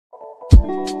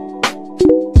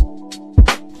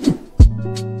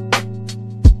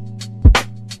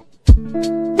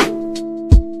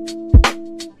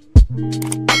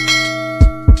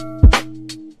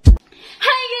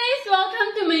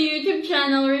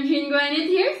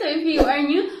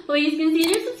Please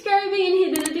consider subscribing and hit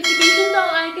the notification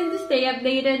bell icon to stay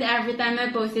updated every time I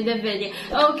posted a video.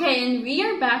 Okay, and we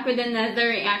are back with another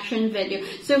reaction video.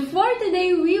 So for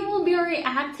today, we will be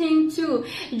reacting to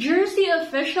Jersey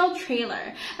official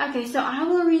trailer. Okay, so I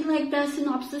will read like the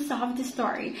synopsis of the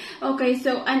story. Okay,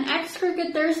 so an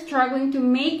ex-cricketer struggling to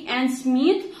make ends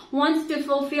meet wants to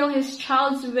fulfill his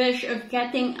child's wish of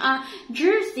getting a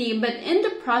jersey, but in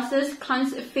the process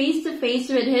comes face to face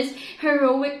with his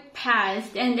heroic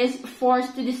past and is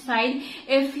forced to decide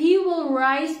if he will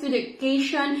rise to the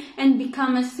occasion and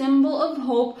become a symbol of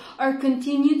hope or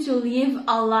continue to live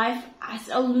a life as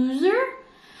a loser.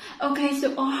 Okay,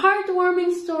 so a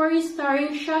heartwarming story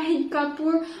starring Shahid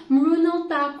Kapoor, Mrunal,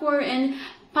 Thakur, and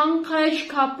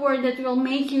Kapoor that will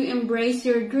make you embrace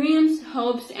your dreams,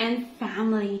 hopes, and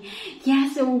family.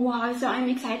 Yes, so wow, so I'm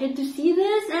excited to see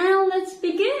this, and let's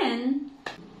begin.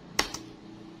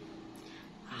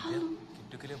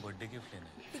 Birthday gift लेना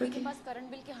है। किसी के पास current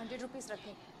bill के 100 rupees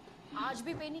रखे, आज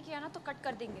भी पे नहीं किया ना तो कट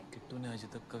कर देंगे। किट्टू ने आज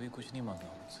तक कभी कुछ नहीं मांगा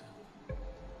मुझसे।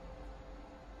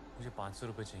 मुझे 500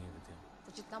 रुपए चाहिए विद्या।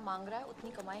 वो जितना मांग रहा है उतनी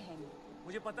कमाई है नहीं।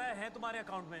 मुझे पता है तुम्हारे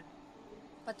अकाउंट में।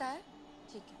 पता है?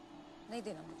 ठीक है, नहीं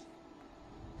देना मुझे।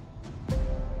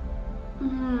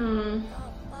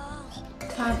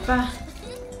 पापा।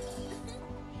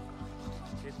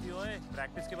 कितनी होए?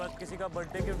 प्रैक्टिस के बाद किसी का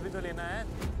बर्थडे गिफ्ट भी तो लेना है।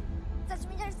 सच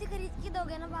में जर्सी खरीद के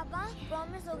दोगे ना पापा?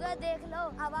 प्रॉमिस हो गया, देख लो।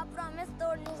 अब आप प्रॉमिस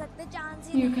तोड़ नहीं सकते, चांस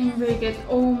ही नहीं है। You can break it.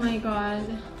 Oh my God,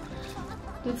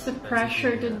 that's the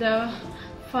pressure to the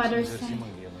father's side. Jersey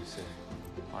मांगी है मुझसे,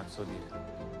 500 दिए।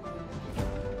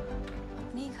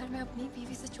 अपने घर में अपनी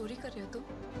बीवी से चोरी कर रहे हो तुम?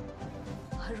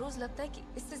 हर रोज लगता है कि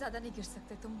इससे ज्यादा नहीं गिर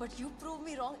सकते तुम, but you prove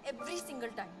me wrong every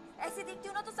single time. ऐसे देखती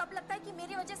हो ना तो सब लगता है कि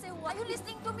मेरी वजह से हुआ। You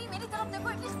listening to me? मेरी तरफ देखो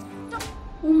at least.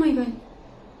 Oh my God.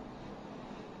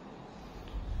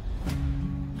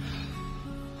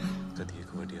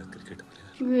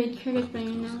 Great cricket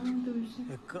player now.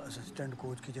 एक असिस्टेंट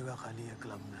कोच की जगह खाली है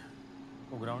क्लब में।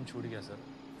 वो ग्राउंड छूट गया सर।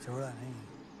 छोड़ा नहीं,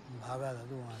 भागा था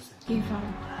तू वहाँ से।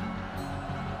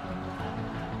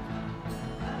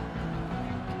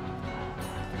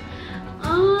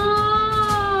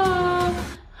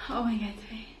 Oh my God.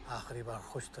 आखिरी बार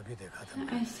खुश तभी देखा था।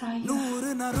 नूर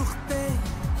न रुखते,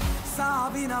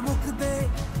 साबी न मुकते,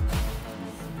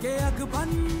 के अग बन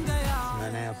गया।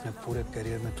 मैंने अपने पूरे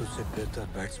करियर में तुझसे बेहतर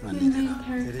बैट्समैन नहीं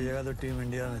देखा। तेरी जगह तो टीम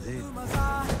इंडिया में थी।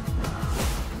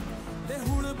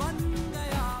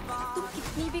 तुम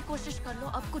कितनी भी कोशिश कर लो,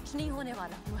 अब कुछ नहीं होने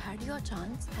वाला। You had your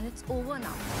chance and it's over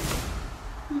now.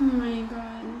 Oh my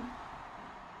God.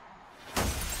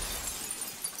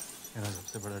 मेरा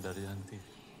सबसे बड़ा डर जानती,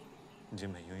 जब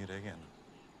मैं यूं ही रह गया ना,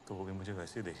 तो वो भी मुझे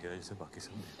वैसे ही देखेगा जैसे बाकी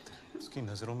सब देखते हैं। उसकी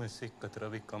नजरों में से एक कतरा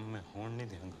भी कम मैं होने नहीं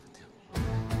देंगे विद्या।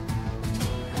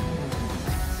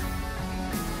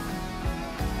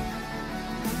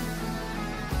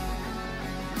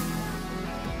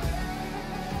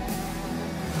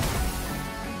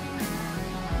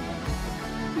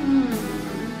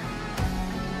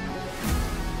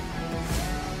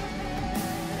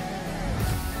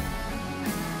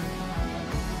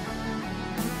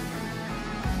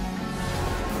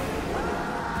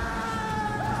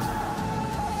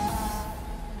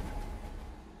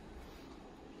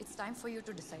 Time for you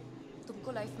to decide.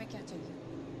 तुमको लाइफ में क्या चाहिए?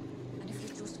 And if you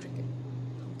choose cricket,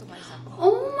 हम तुम्हारे साथ।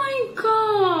 Oh my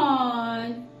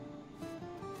God.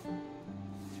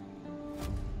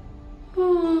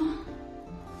 Oh.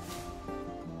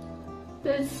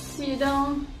 That's, you know,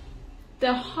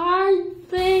 the hard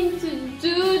thing to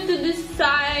do to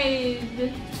decide.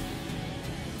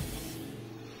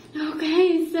 Okay,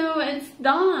 so it's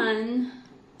done.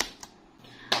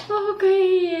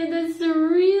 Okay, that's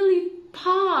really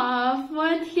tough.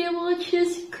 What he will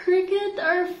choose, cricket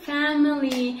or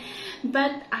family?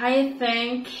 But I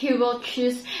think he will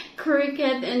choose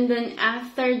cricket, and then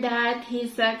after that he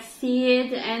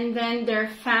succeeds, and then their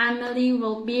family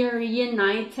will be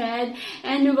reunited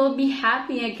and will be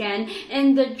happy again.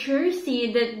 And the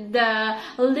jersey that the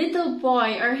little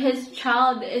boy or his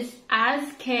child is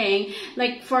asking,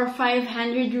 like for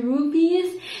 500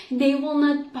 rupees, they will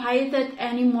not buy that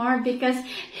anymore because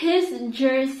his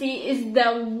jersey is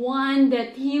the one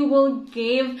that he will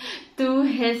give to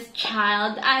his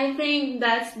child. I think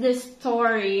that's the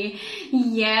story.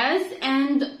 Yes,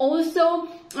 and also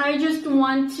I just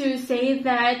want to say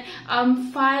that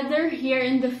father here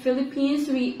in the Philippines,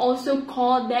 we also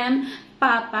call them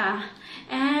Papa.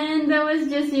 And that was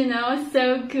just, you know,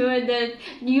 so good that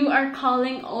you are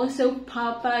calling also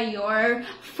Papa your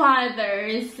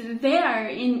fathers there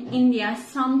in India,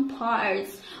 some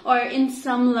parts or in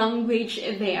some language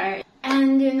there.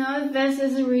 And you know, this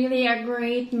is really a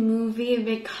great movie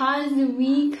because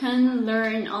we can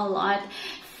learn a lot.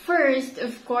 First,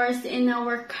 of course, in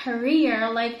our career,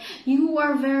 like you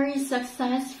are very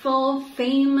successful,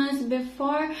 famous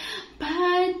before,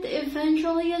 but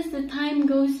eventually as the time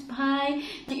goes by,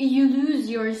 you lose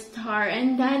your star,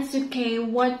 and that's okay.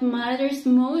 What matters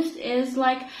most is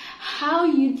like how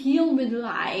you deal with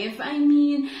life. I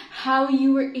mean, how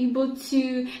you were able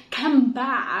to come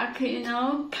back, you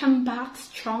know, come back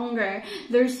stronger.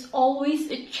 There's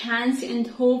always a chance and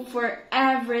hope for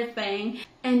everything.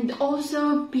 And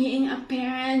also being a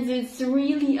parent, it's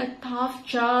really a tough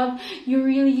job. You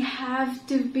really have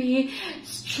to be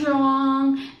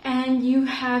strong and you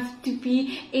have to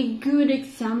be a good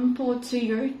example to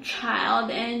your child,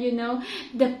 and you know,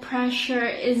 the pressure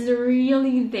is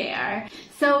really there.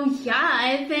 So yeah,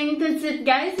 I think that's it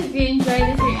guys. If you enjoyed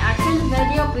this reaction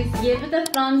video, please give it a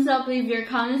thumbs up, leave your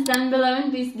comments down below,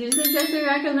 and please do suggest or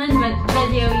recommend what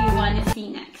video you want to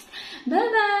see next. Bye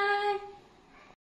bye!